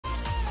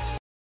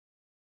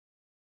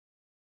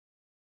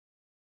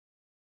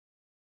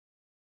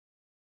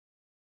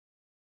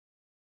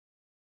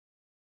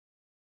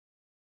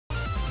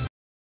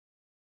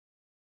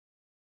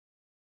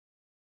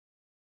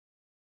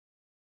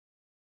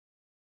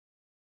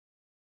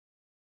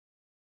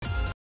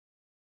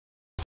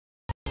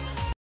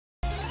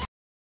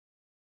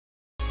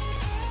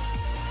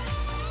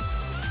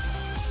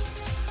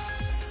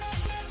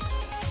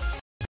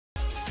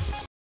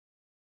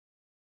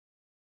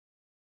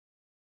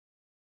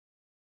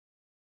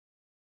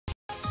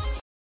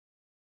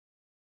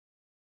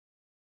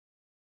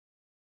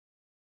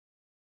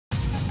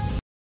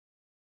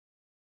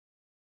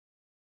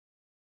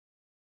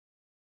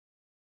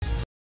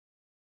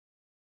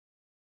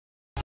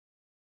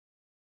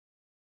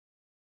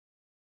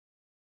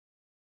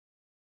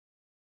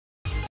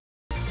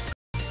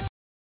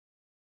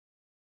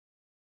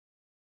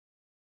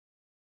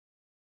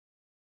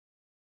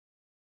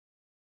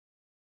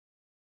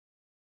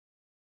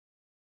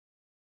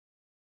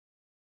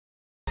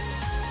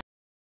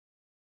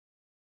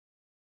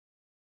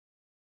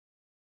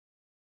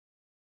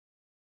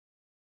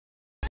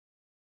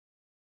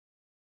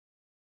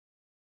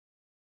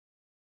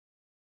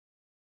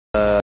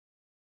Just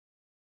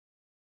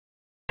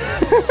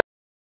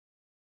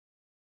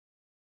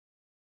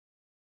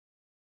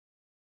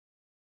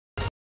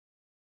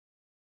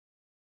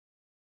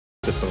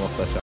off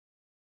that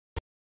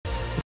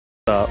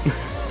shot.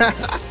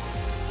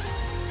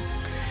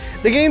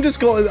 The game just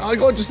got. I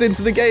got just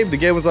into the game. The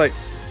game was like,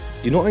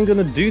 "You know what I'm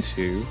gonna do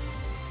to you?"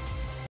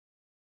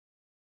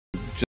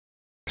 Just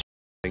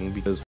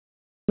because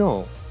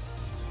no,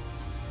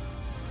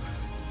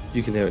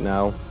 you can hear it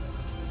now.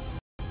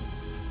 I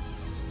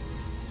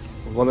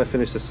want to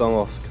finish this song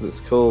off because it's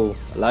cool.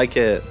 I like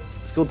it.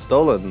 It's called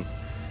 "Stolen"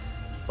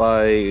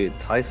 by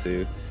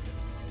Taisu.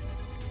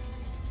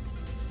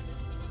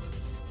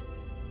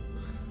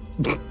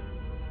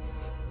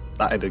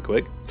 That ended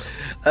quick.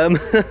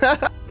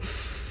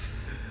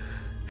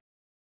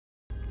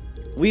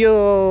 We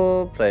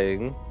are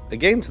playing a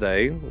game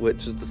today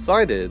which has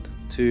decided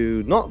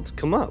to not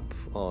come up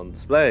on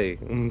display.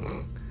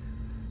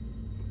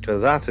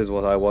 Because that is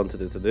what I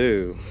wanted it to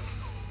do.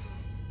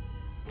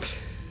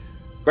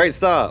 Great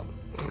start!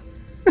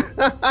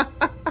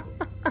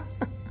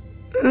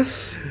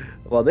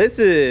 Well, this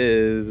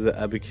is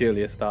a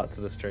peculiar start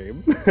to the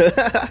stream.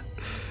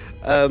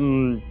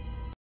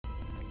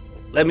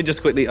 Let me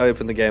just quickly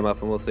open the game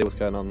up and we'll see what's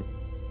going on.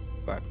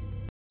 Right.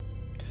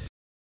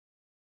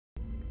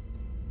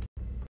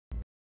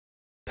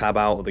 Tab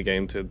out of the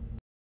game to...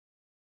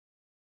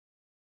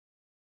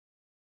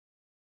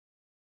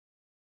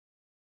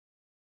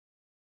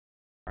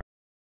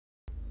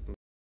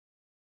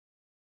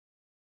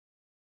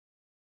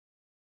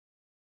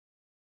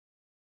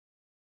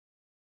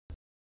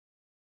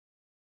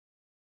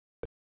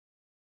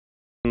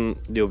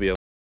 You'll be able...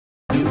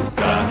 You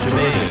got your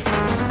baby.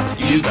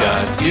 You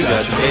got your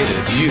baby.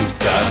 You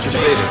got your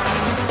baby.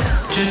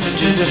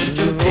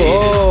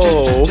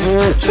 Whoa!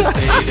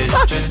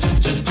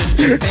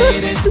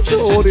 The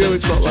audio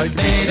is not like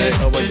me.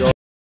 Oh my god.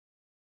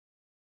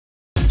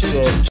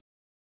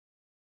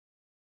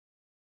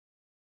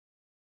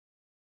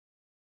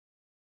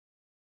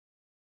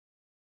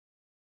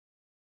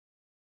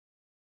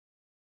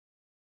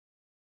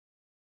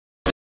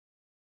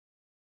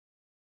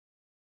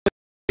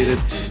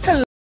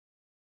 Hello.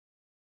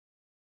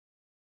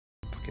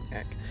 Fucking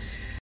heck.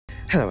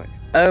 Hello.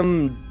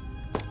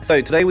 So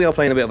today we are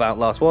playing a bit of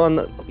Outlast 1.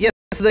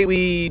 Yesterday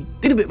we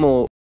did a bit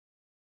more.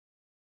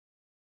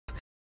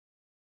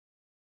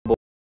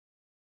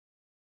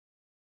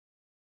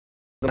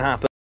 Gonna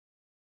happen.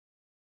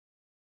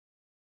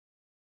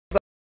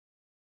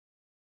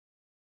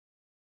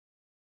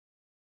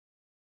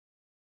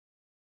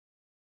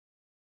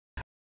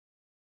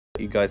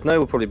 You guys know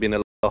we'll probably be in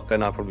a locker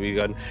and I'll probably be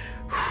going,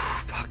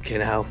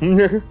 fucking hell.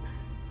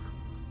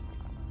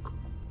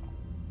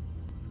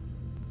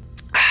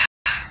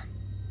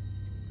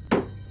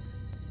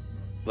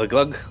 The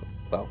glug,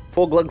 well,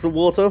 4 glugs of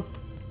water.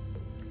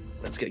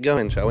 Let's get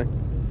going, shall we?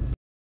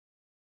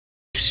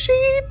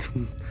 Shit!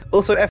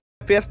 Also,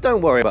 FPS,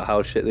 don't worry about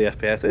how shit the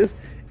FPS is.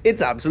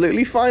 It's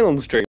absolutely fine on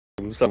stream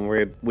for some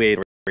weird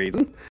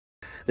reason.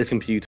 This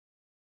computer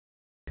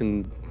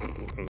can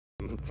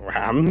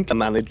RAM can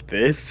manage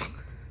this.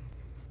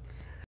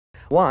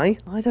 Why?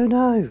 I don't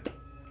know.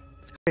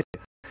 It's crazy.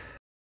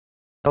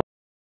 I'm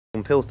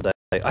on pills today.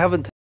 I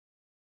haven't.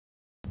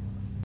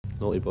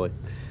 Naughty boy.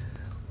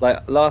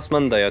 Like last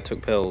Monday, I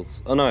took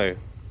pills. Oh no.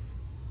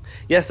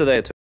 Yesterday,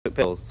 I took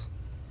pills.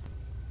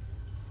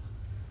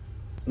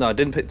 No, I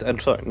didn't pick. I'm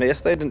sorry. No,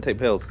 yesterday I didn't take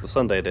pills. The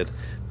Sunday I did.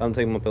 I'm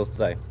taking my pills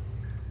today.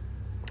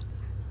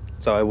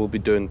 So I will be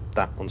doing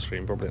that on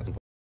stream probably at some point.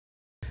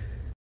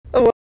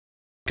 Oh well,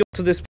 got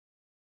to this.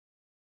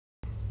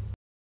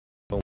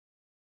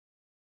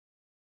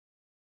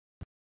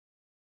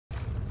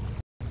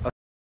 I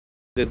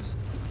did.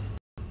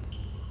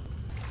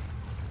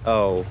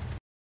 Oh.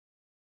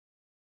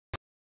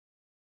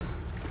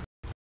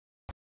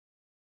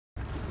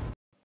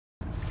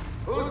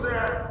 Who's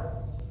there?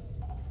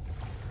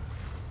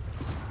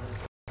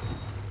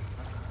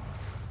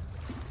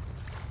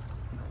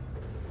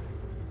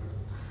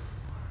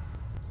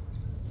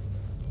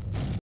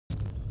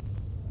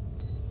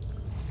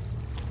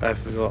 I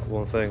forgot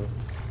one thing.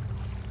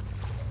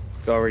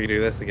 Gotta redo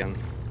this again.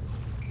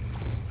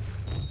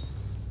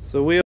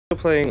 So we are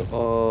playing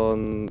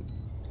on...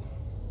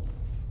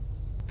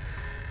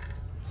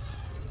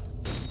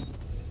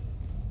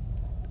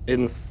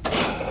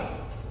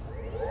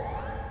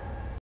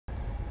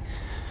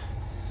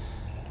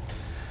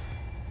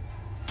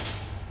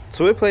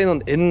 So we're playing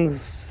on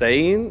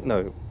insane?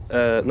 No,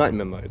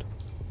 nightmare mode,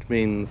 which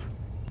means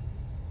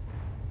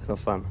it's not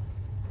fun.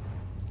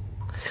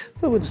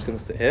 So we're just gonna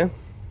sit here.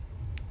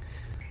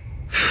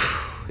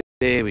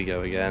 Here we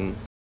go again.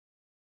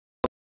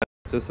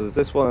 So there's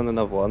this one and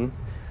another one.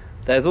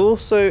 There's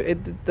also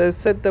they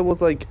said there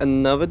was like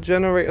another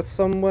generator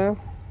somewhere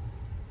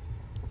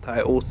that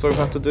I also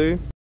have to do.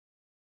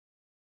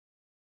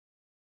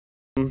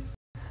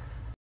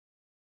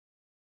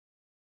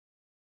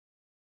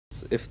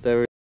 If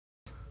there is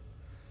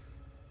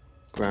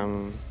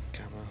gram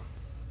camera,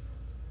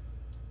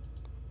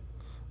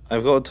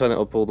 I've got to turn it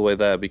up all the way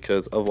there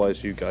because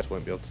otherwise you guys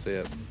won't be able to see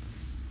it.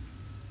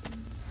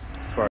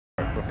 Right,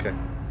 okay.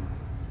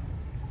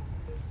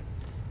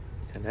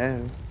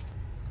 Hello.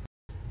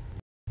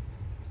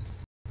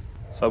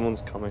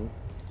 Someone's coming.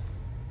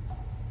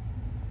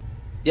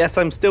 Yes,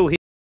 I'm still here.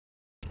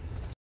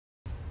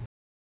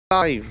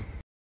 Live.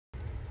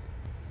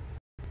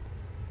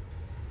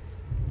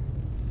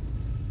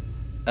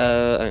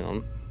 Hang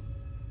on.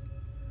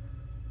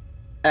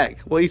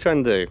 Eck, what are you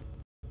trying to do?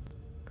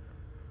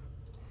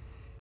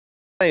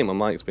 Hey, my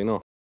mic's been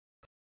off.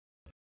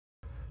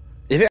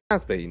 If it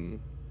has been...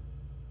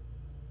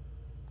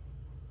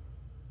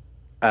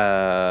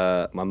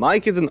 my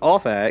mic isn't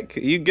off, Eck. Are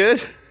you good?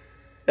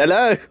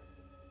 Hello?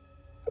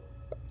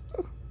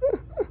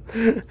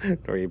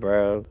 Sorry,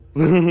 bro.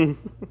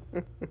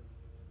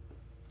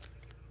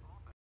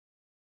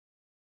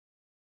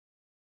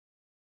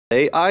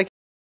 Hey, I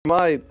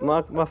my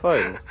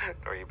phone.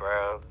 Sorry,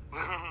 bro.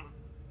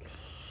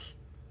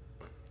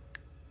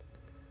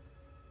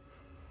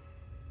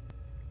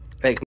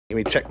 Hey, let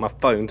me check my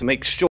phone to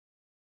make sure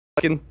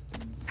I can.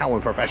 How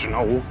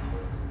unprofessional.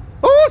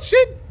 Oh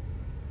shit!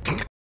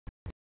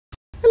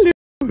 Hello.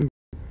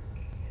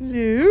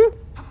 Hello.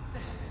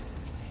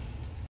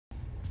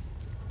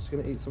 Just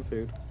gonna eat some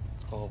food.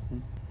 Oh.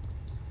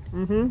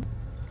 Mm.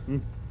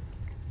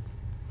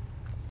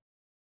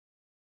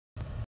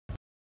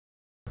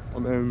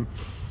 I'm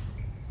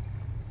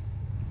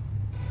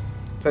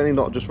apparently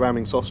not just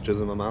ramming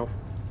sausages in my mouth.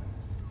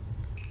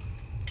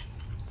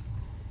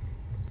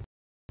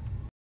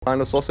 What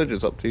kind of sausage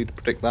is up to you to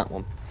predict that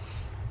one?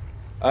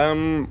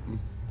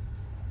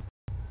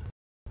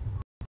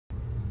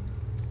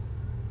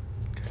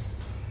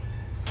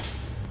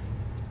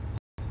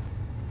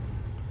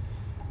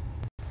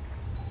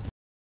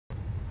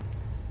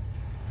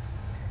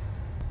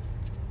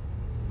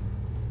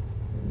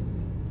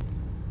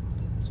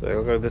 So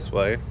I'll go this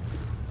way.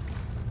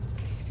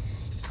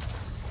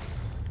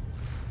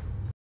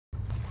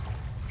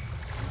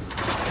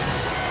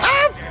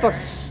 Ah, fuck!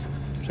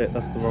 Shit,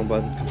 that's the wrong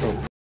button.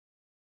 Control.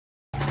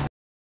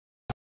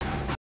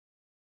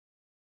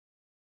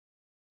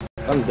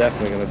 I'm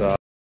definitely gonna die.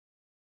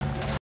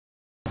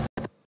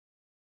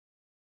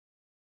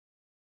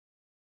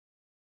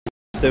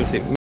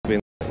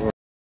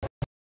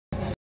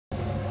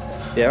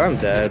 Yeah, I'm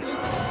dead.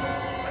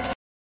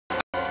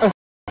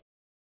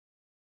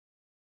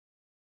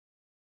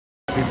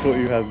 We thought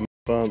you had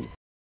advance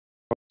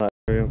on that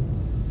area.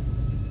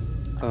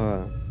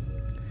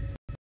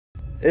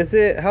 Is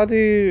it? How do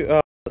you?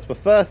 That's my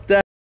first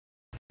death.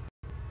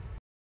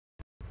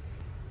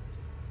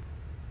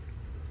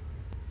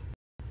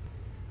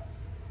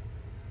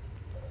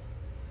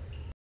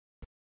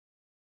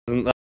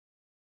 Isn't that?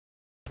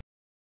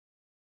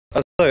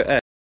 So,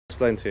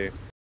 explain to you.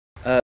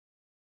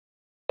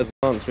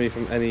 Advance me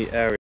from any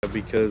area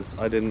because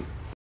I didn't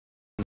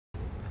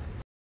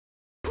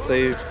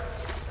save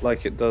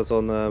like it does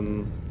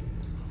on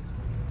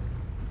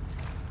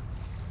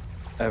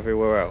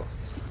everywhere else.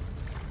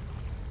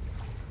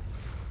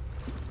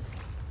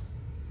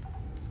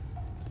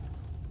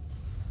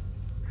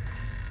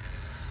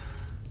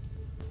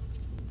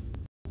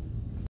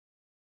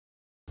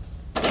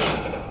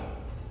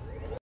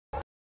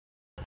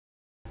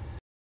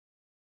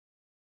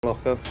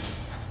 Locker.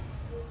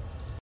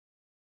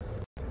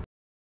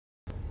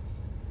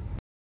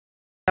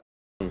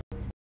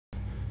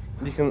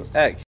 You can,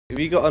 Eck, have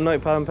you got a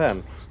notepad and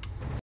pen?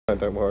 No,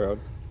 don't worry, I'll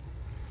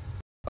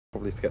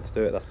probably forget to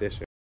do it, that's the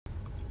issue.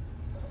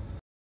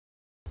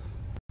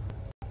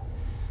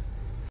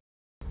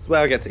 This is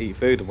where I get to eat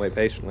food and wait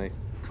patiently.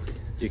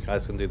 You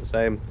guys can do the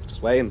same, it's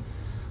just waiting.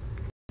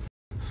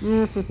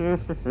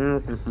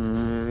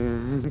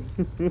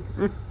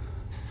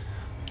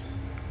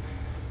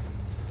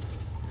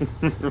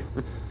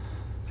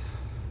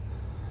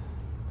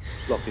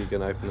 Lock you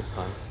can open this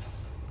time.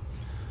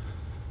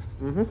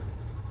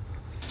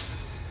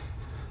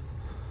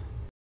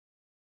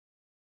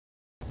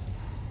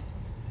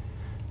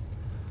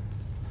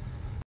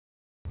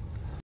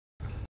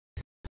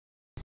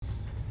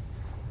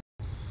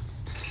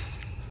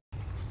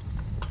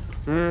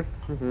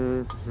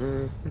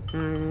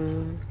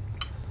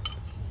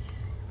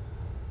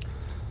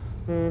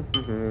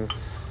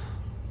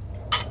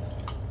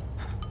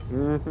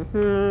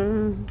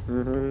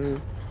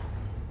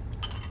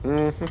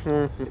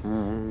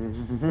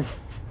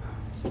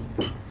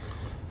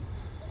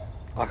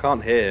 I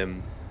can't hear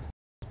him.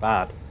 It's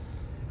bad.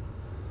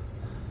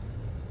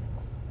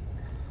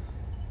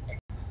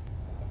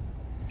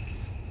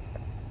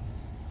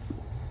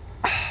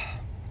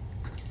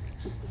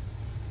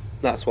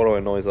 That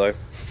swallowing noise though.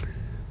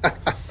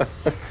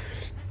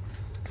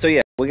 So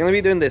yeah, we're going to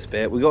be doing this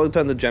bit. We've got to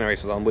turn the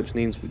generators on, which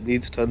means we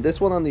need to turn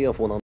this one and the other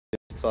one on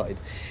the side.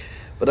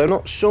 But I'm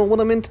not sure what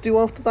I'm meant to do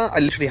after that. I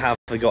literally have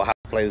forgot how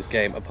to play this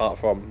game apart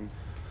from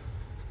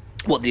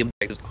what the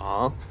objectives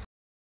are.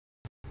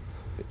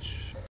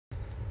 Which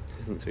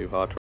isn't too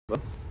hard to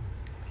remember.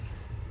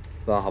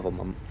 I'll have a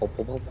mum.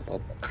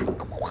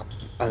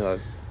 I know.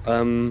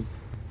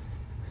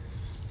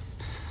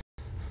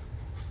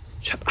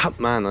 Shut up,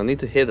 man. I need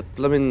to hear the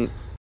blooming...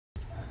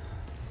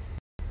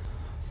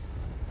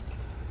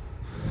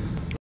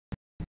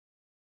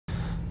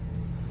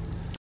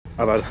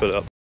 I'm about to put it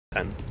up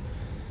 10.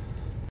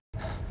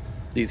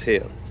 He's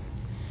here.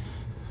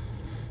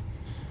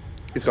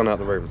 He's gone out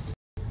the room.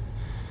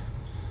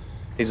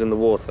 He's in the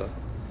water.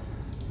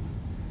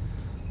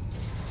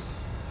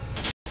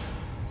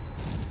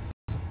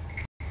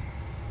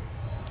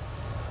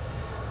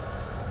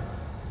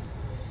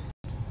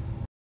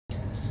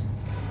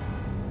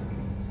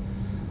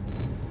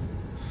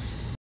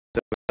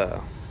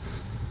 There.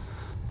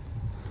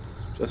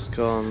 Just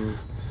gone.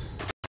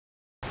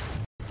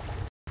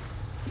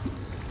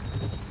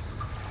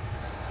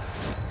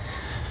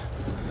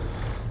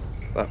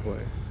 That way.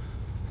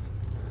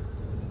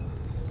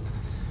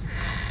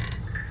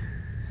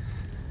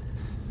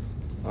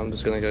 I'm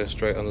just gonna go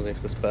straight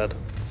underneath this bed.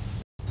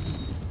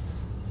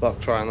 Fuck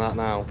trying that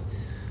now.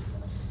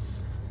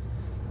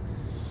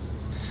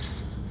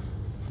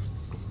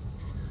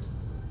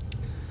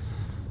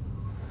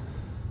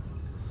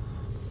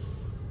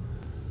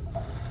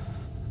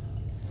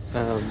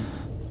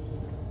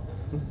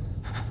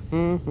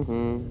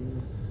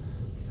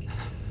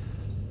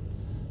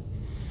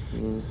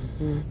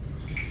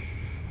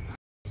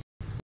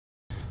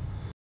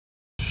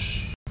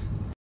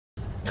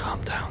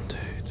 Calm down, dude.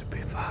 It'll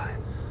be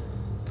fine.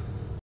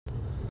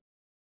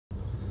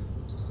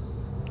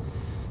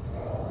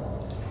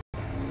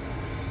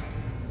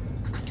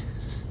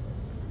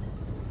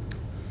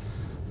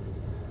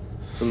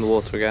 It's in the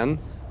water again.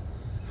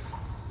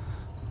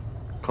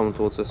 Come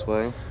towards this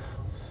way.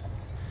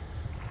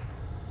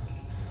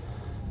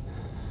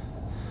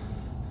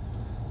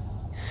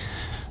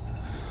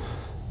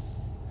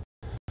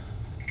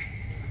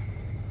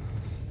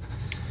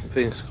 I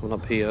think it's coming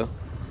up here.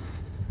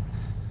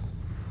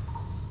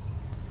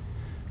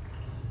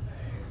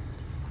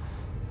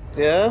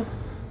 Yeah?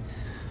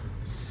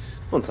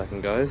 1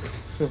 second, guys.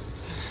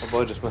 My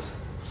boy just must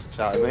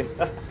shout at me.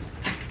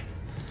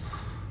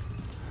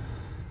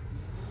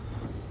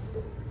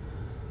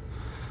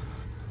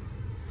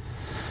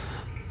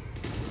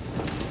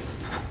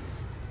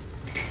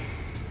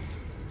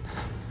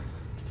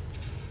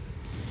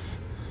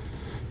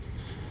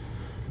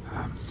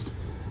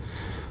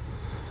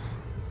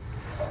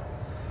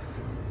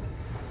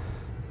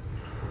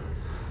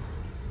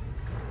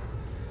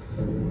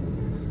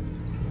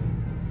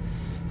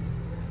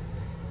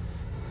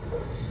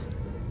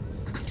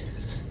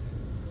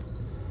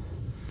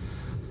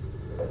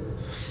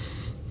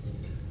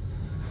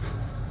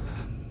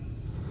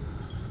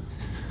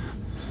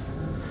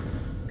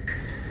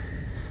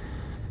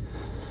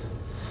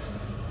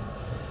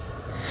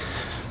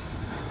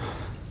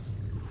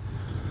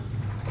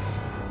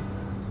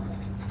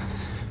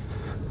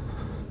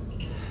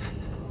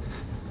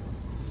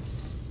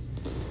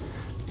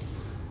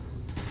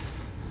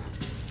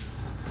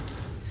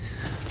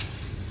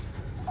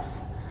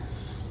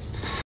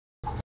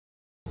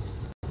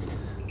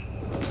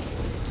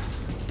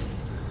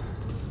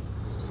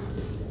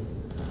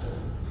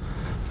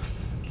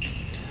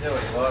 There we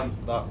go,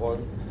 that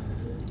one.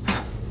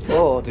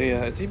 Oh dear,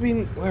 has he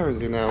been... Where is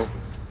he now?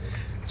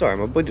 Sorry,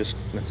 my boy just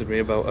messaged me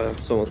about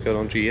someone's going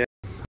on GA.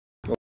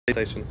 On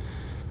PlayStation.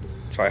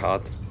 Try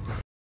hard.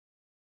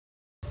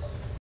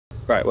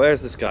 Right, where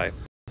is this guy?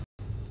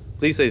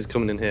 Please say he's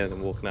coming in here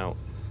and walking out.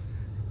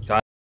 Guy.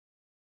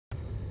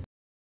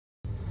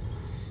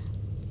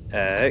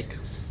 Egg.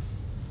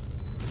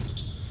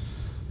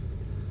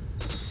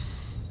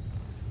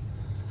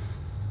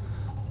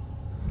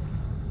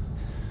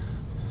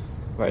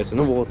 Right, it's in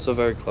the water,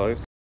 very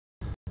close.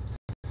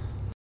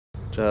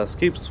 Just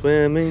keep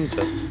swimming,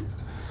 just...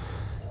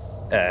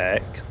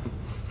 Egg.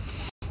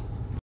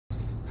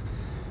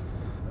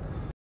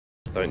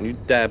 Don't you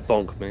dare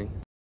bonk me.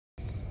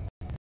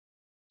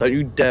 Don't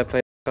you dare play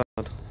a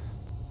card.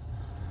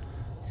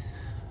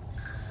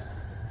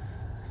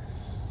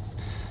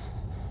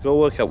 Gotta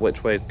work out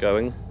which way he's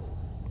going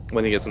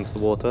when he gets into the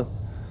water.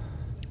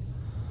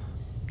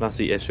 That's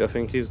the issue, I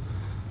think he's...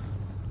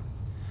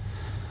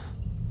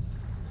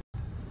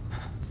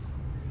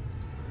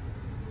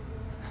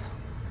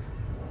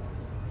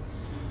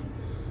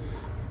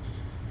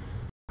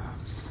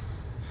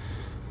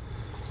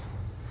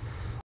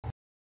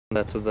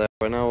 there to there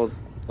right now.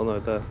 Oh no,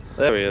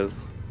 there he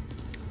is.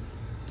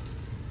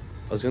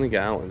 I was gonna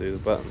get out and do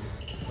the button.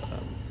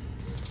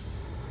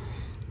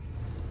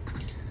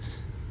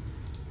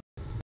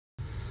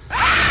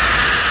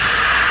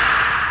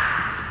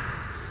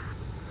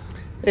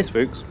 Hey,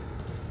 Spooks.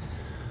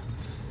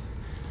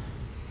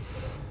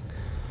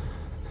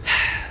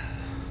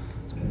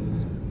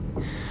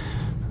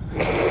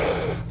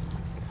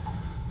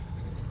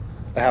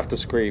 I have to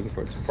scream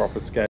for its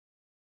proper scale.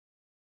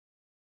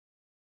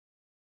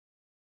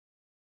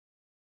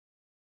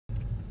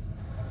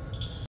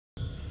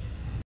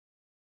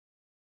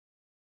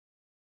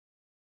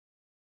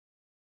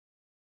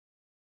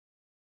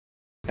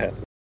 Yeah.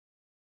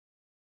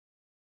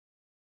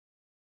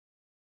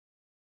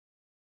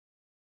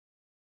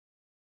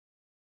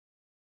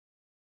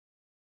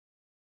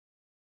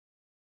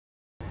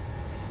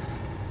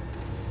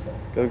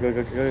 Go, go,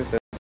 go, go, go.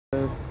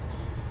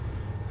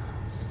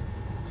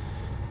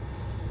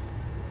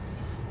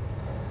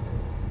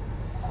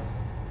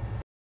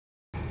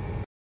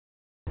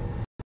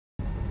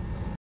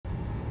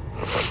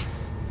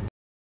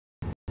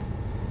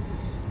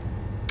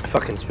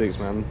 Fucking spooks,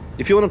 man.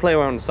 If you want to play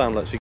around with sound,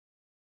 let's.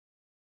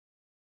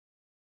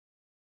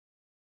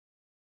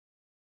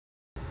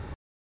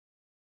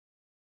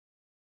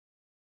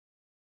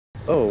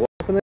 Oh, what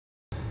happened there?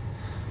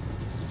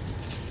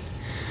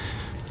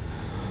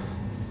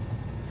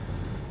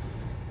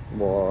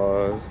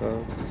 What's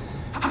up?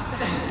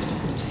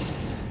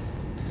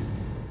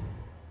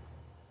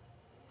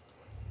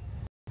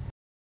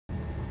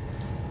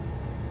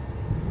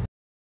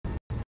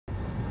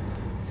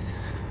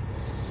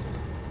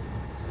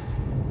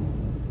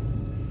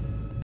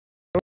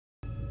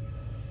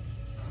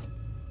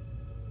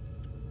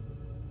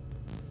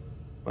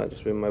 Might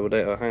just be mobile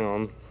data. Hang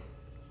on.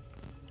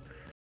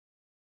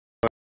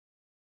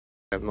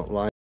 I'm not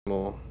lying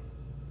anymore.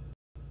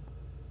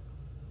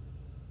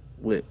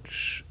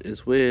 Which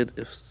is weird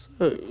if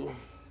so.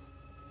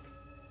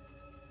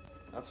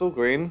 That's all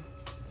green.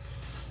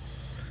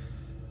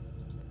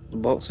 The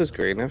box is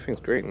green, everything's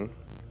green.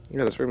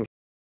 Yeah, this room's.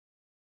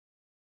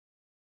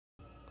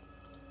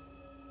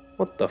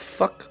 What the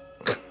fuck?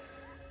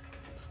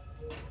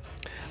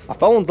 My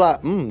phone's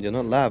like, you're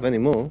not live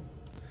anymore.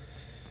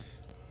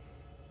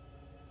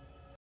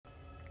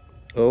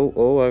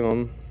 Oh, hang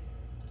on.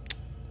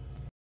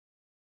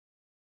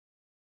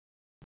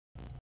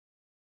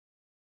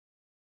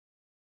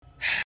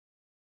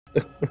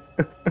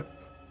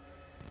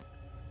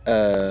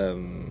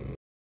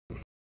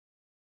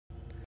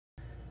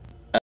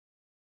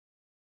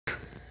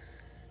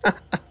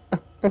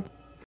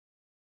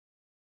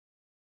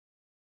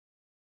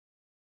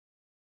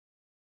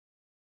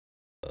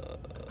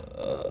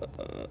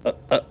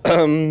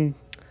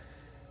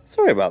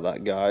 Sorry about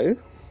that, guys.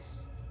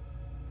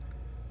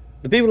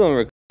 The people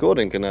on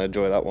recording can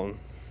enjoy that one.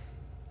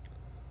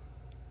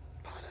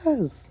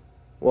 Potters!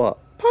 What?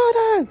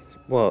 Potters!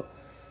 What?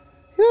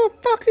 You're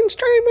fucking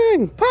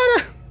streaming!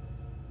 Potter!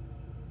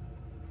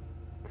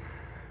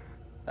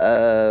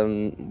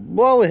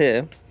 While we're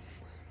here,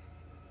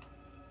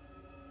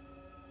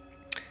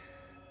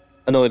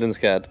 annoyed and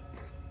scared.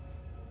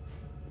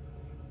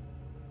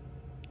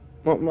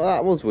 Well,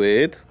 that was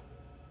weird.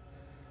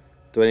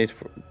 Do I need to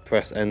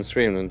press end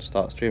stream and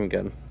start stream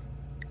again?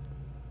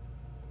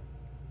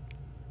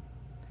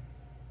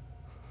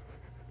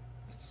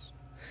 I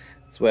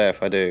swear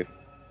if I do.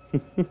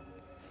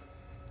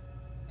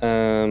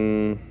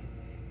 I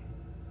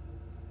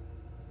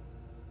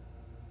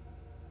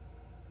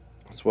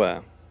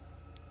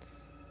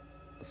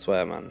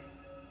swear, man.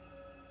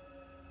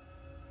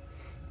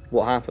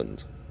 What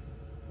happened?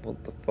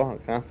 What the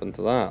fuck happened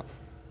to that?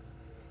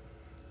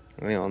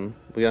 Hang on,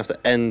 we have to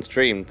end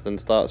stream to then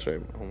start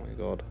stream. Oh my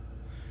god.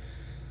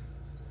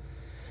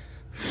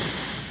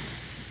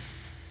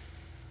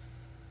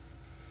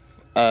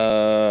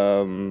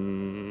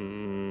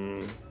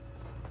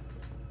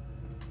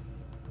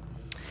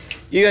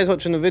 You guys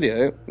watching the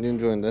video? You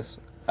enjoying this?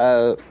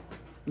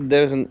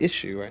 There's an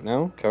issue right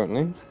now,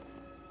 currently.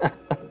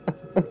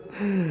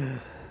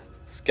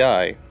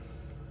 Sky.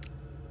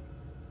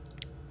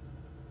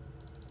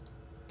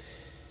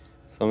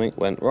 Something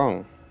went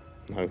wrong.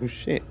 No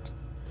shit.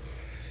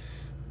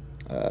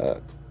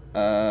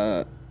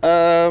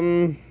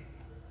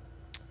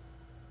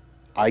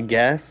 I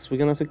guess we're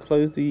gonna have to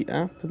close the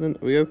app and then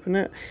reopen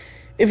it.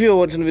 If you're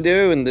watching the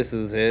video and this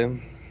is here,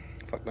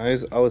 fuck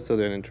knows, I was still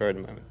doing an intro at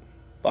the moment.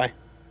 Bye.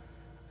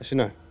 Actually,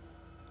 no.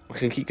 I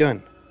can keep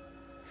going.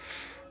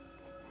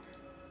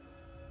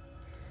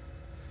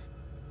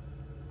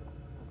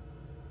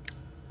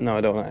 No,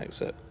 I don't want to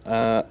exit.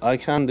 I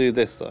can do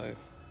this though.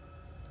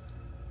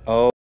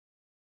 Oh.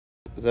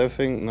 Is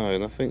everything? No,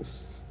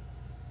 nothing's.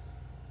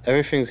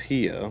 Everything's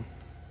here.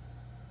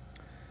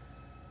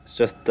 It's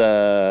just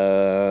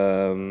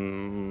I've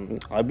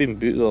been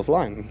booted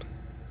offline.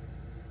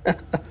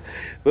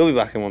 We'll be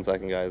back in 1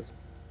 second, guys.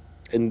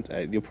 And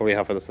you'll probably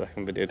have a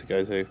second video to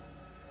go to,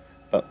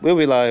 but we'll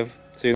be live soon.